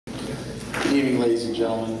Good evening, ladies and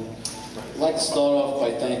gentlemen. I'd like to start off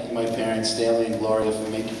by thanking my parents, Stanley and Gloria, for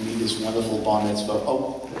making me this wonderful bar mitzvah.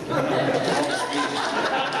 Before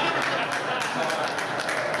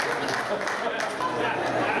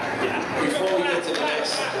we get to the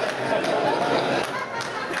next,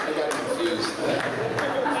 I got confused.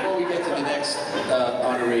 Before we get to the next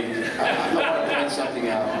honoree, I want to point something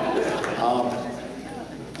out.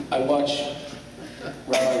 I watch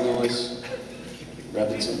Rabbi Lewis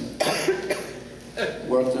Rebbitzin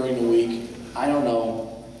work during the week. I don't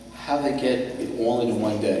know how they get it all in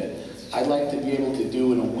one day. I'd like to be able to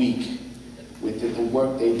do in a week with the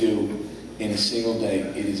work they do in a single day.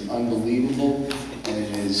 It is unbelievable, and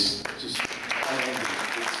it is just unbelievable.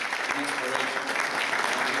 It's an inspiration.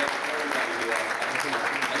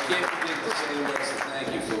 I can't begin to say the words to thank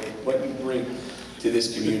you for what you bring to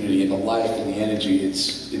this community and the life and the energy.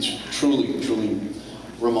 It's truly, truly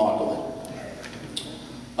remarkable.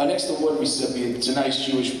 Our next award recipient is a nice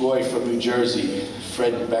Jewish boy from New Jersey,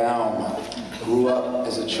 Fred Baum. Grew up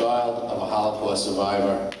as a child of a Holocaust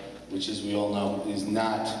survivor, which, as we all know, is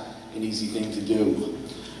not an easy thing to do.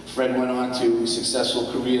 Fred went on to successful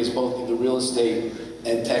careers both in the real estate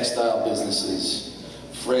and textile businesses.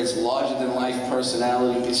 Fred's larger-than-life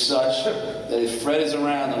personality is such that if Fred is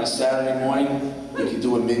around on a Saturday morning, he can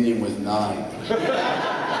do a minion with 9.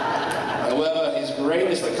 However, his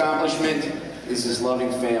greatest accomplishment is his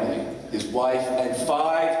loving family, his wife, and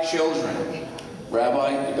 5 children.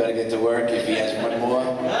 Rabbi, you better get to work. If he has one more,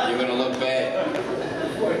 you're going to look bad.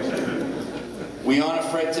 We honor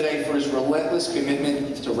Fred today for his relentless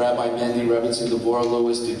commitment to Rabbi Mendy Rebbitzin Devorah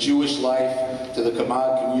Lewis, to Jewish life, to the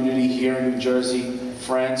Chabad community here in New Jersey.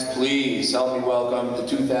 Friends, please help me welcome the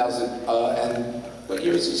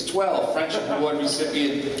 2012 Friendship Award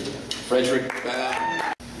recipient, Frederick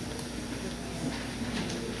Baum.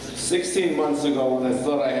 16 months ago, when I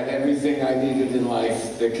thought I had everything I needed in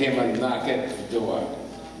life, there came a knock at the door.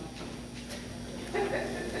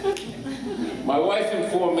 My wife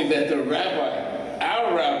informed me that the rabbi,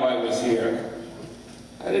 our rabbi, was here.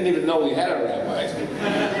 I didn't even know we had a rabbi.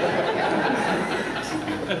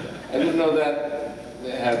 I didn't know that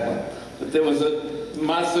they had one. But there was a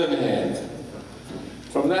matzah in hand.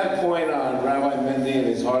 From that point on, Rabbi Mendy and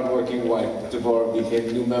his hardworking wife, Devorah, became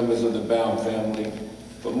new members of the Baum family.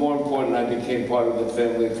 But more important, I became part of the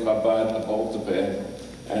family of Chabad of Old Japan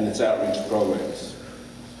and its outreach programs.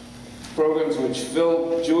 Programs which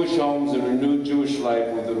filled Jewish homes and renewed Jewish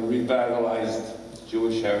life with a revitalized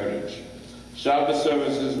Jewish heritage. Shabbos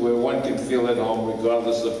services where one can feel at home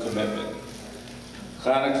regardless of commitment.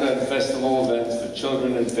 Hanukkah and festival events for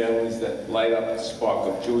children and families that light up the spark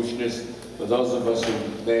of Jewishness for those of us who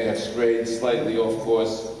may have strayed slightly off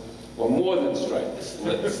course, or more than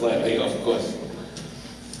slightly off course.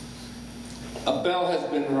 A bell has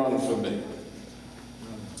been rung for me.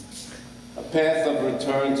 A path of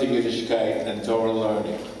return to Yiddishkeit and Torah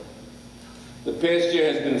learning. The past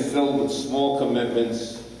year has been filled with small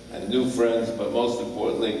commitments and new friends, but most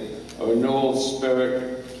importantly, a renewal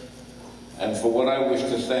spirit, and for what I wish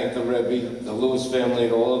to thank the Rebbe, the Lewis family,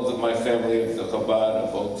 and all of my family of the Chabad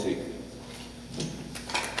of OT.